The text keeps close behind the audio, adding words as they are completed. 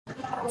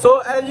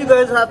So as you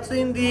guys have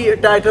seen the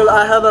title,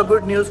 I have a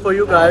good news for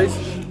you guys.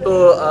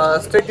 So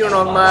stay tuned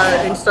on my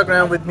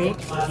Instagram with me.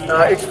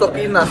 It's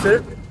Tauqeer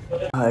Nasir.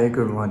 Hi,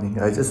 good morning.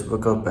 I just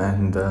woke up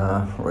and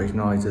right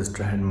now I just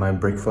had my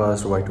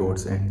breakfast, white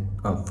oats and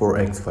 4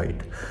 eggs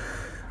white.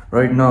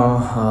 Right now,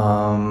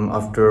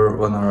 after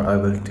 1 hour, I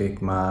will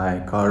take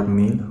my carb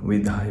meal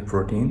with high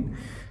protein.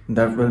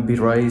 That will be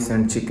rice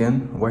and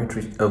chicken, white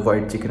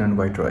chicken and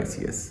white rice,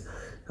 yes.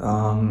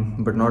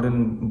 But not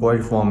in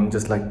boiled form,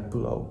 just like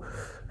pulao.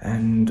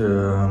 And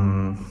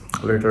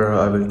later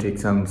I will take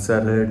some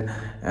salad,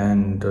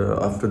 and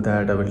after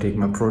that I will take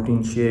my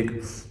protein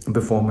shake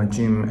before my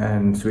gym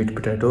and sweet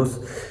potatoes.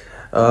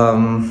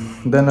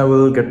 Then I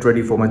will get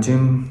ready for my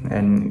gym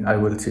and I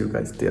will see you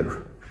guys there.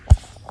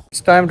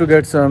 It's time to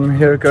get some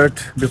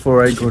haircut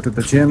before I go to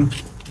the gym.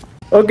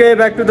 Okay,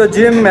 back to the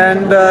gym,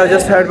 and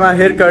just had my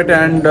haircut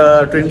and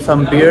trimmed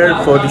some beard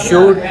for the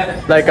shoot.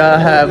 Like I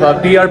have a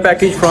PR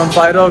package from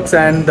Pyrox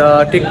and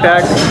Tic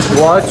Tac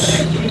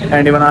watch,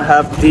 and even I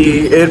have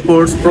the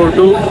Airports Pro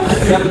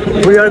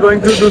 2. We are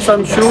going to do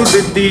some shoot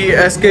with the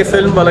SK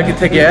film. Wala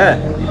kithe gaya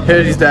hai?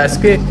 Here is the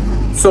SK.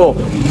 So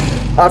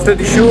after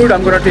the shoot,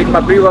 I'm gonna take my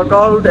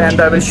pre-workout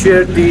and I will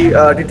share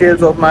the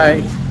details of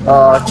my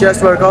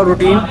chest workout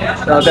routine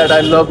that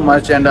I love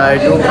much and I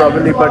do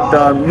probably,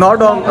 but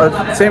not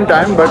on same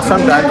time, but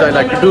sometimes I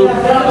like to do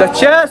the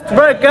chest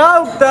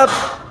workout. The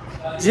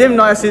gym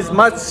noise is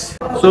much.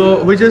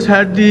 So we just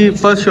had the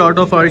first shot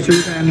of our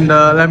shoot, and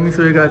let me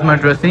show you guys my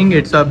dressing.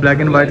 It's a black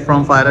and white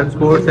from Fire and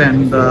Sports,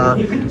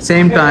 and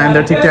same time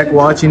the Tic Tac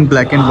watch in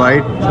black and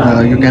white,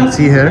 you can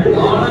see here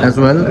as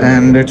well.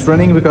 And it's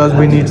running because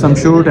we need some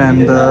shoot,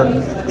 and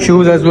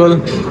shoes as well,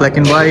 black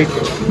and white,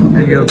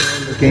 and you're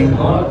looking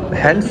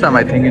handsome,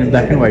 I think, in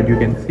black and white, you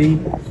can see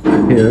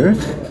here.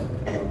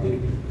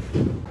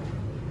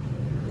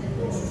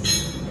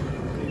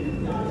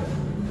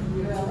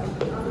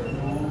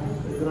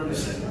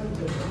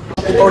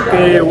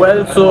 Okay,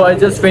 well, so I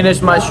just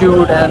finished my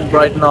shoot and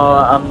right now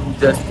I'm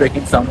just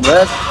taking some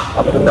rest.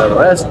 After the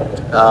rest,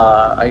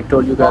 I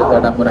told you guys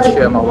that I'm gonna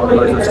share my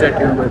workouts, so stay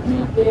tuned with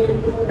me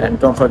and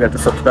don't forget to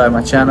subscribe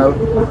my channel.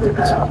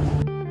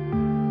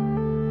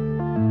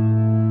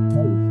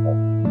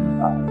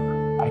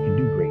 I can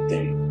do great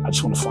things. I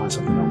just want to find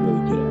something I'm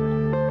really good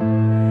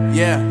at.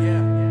 Yeah.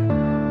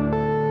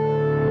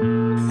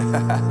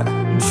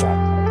 In fact,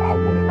 I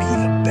want to be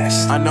the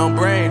best. Unknown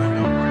Brain.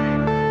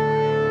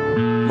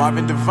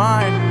 Marvin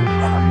Divine.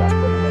 I'm not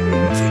going to let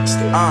anything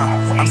stay.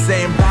 I'm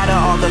saying bye to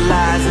all the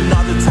lies and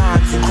all the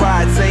times you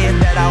cried,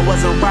 saying that I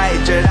wasn't right,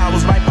 yet I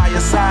was right by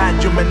your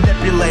side. You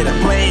manipulator,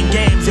 playing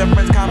games, your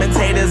friends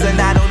commentators, and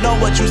I don't know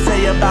what you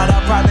say about our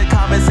private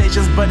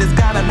conversations, but it's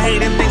got them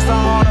hating. Thanks to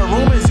all the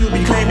rumors you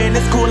be claiming.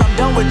 It's cool, I'm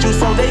done with you,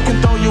 so they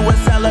can throw you a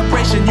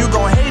celebration. You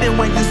gon' hate it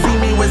when you see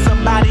me with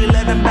somebody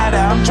living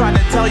better. I'm trying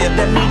to tell you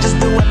that me just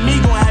doing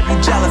me gon' have you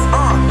jealous.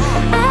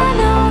 I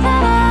know that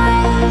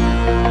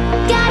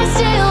I gotta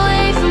stay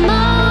away from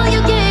all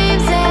your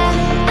games, yeah.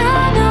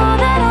 I know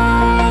that I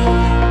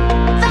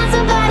found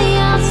somebody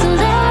else to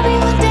love me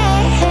one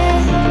day, yeah.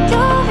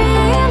 You'll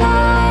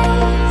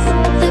realize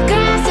the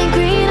grass ain't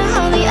greener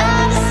on the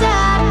other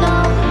side, no.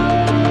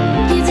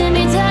 You did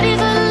me dirty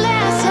for the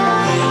last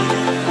time,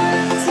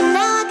 so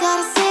now I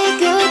gotta say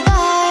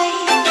goodbye.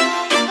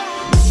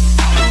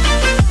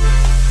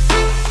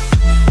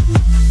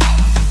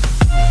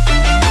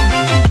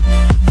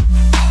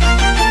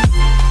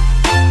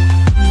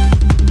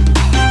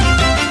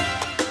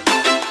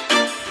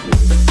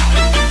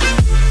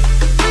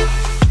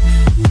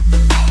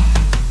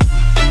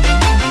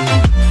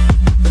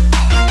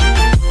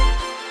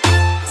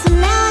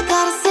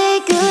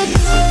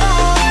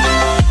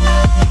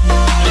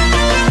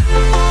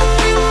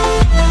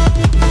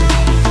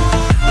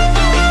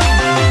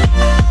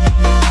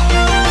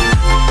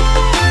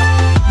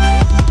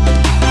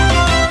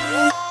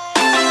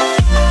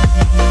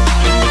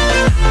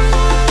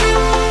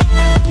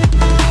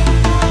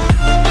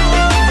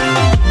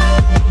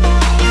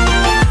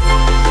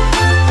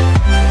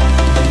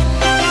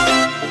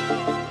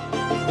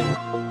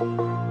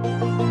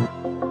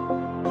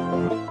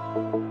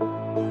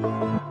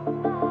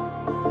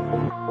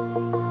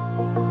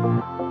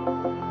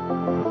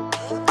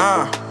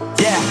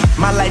 Yeah,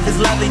 my life is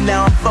lovely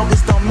now, I'm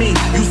focused on me.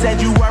 You said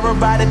you were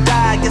about to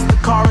die, I guess the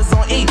car is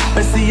on E.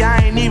 But see, I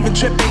ain't even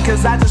tripping,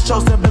 cause I just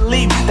chose to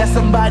believe that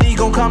somebody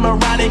gon' come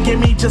around and give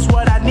me just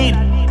what I need.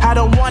 I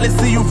don't wanna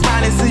see you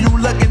finding, see you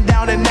looking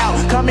down and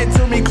out, coming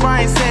to me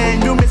crying,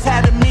 saying you miss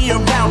having me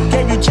around.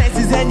 Gave you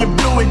chances and you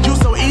blew it, you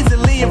so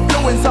easily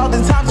influenced. All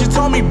the times you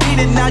told me beat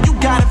it, now you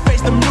gotta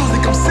face the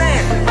music. I'm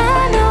saying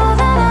I know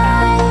that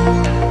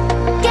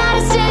I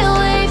gotta stay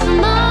away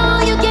from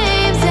all your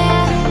games,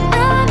 yeah.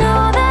 I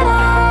know that I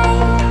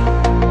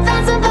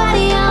found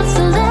somebody else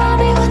to love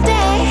me one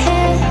day,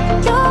 yeah.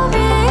 You'll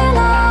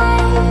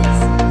realize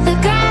the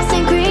grass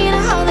ain't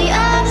greener on the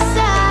other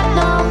side,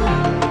 no.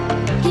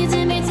 You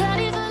did me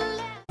dirty for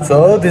the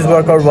So this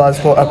workout was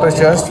for upper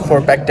chest, for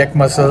back deck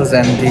muscles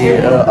and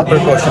the upper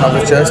portion of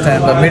the chest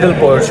and the middle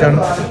portion,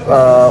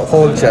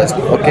 whole chest.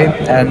 Okay,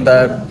 and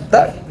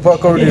that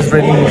workout is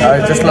really,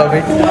 I just love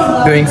it.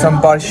 Doing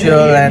some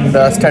partial and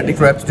static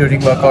reps during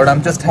workout.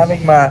 I'm just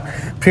having my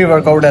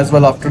pre-workout as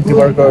well after the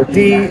workout.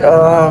 The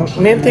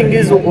main thing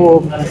is you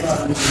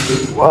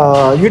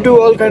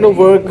do all kind of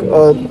work,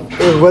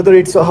 whether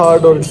it's a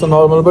hard or it's a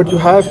normal, but you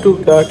have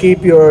to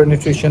keep your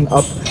nutrition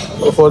up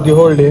for the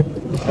whole day.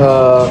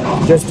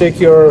 Just take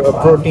your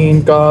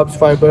protein, carbs,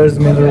 fibers,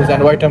 minerals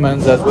and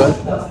vitamins as well.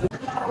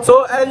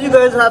 So as you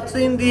guys have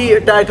seen the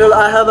title,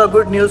 I have a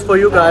good news for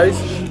you guys.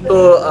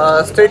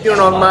 So stay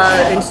tuned on my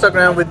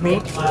Instagram with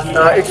me.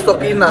 It's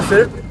Tauqeer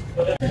Nasir.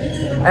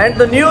 And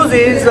the news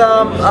is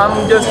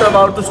I'm just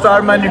about to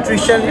start my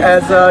nutrition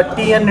as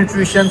tea and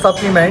nutrition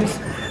supplements,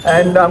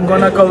 and I'm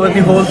gonna cover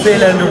the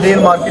wholesale and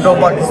retail market of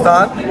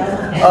Pakistan.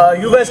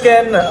 You guys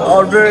can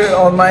order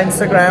on my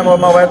Instagram or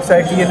my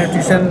website Tea and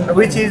Nutrition,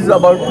 which is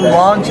about to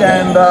launch,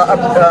 and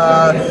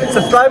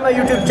subscribe my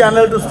YouTube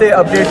channel to stay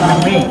updated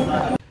with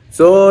me.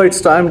 So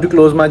it's time to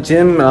close my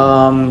gym.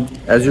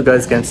 As you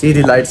guys can see,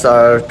 the lights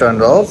are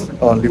turned off.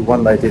 Only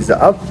one light is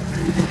up,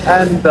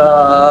 and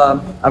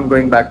I'm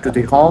going back to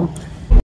the home.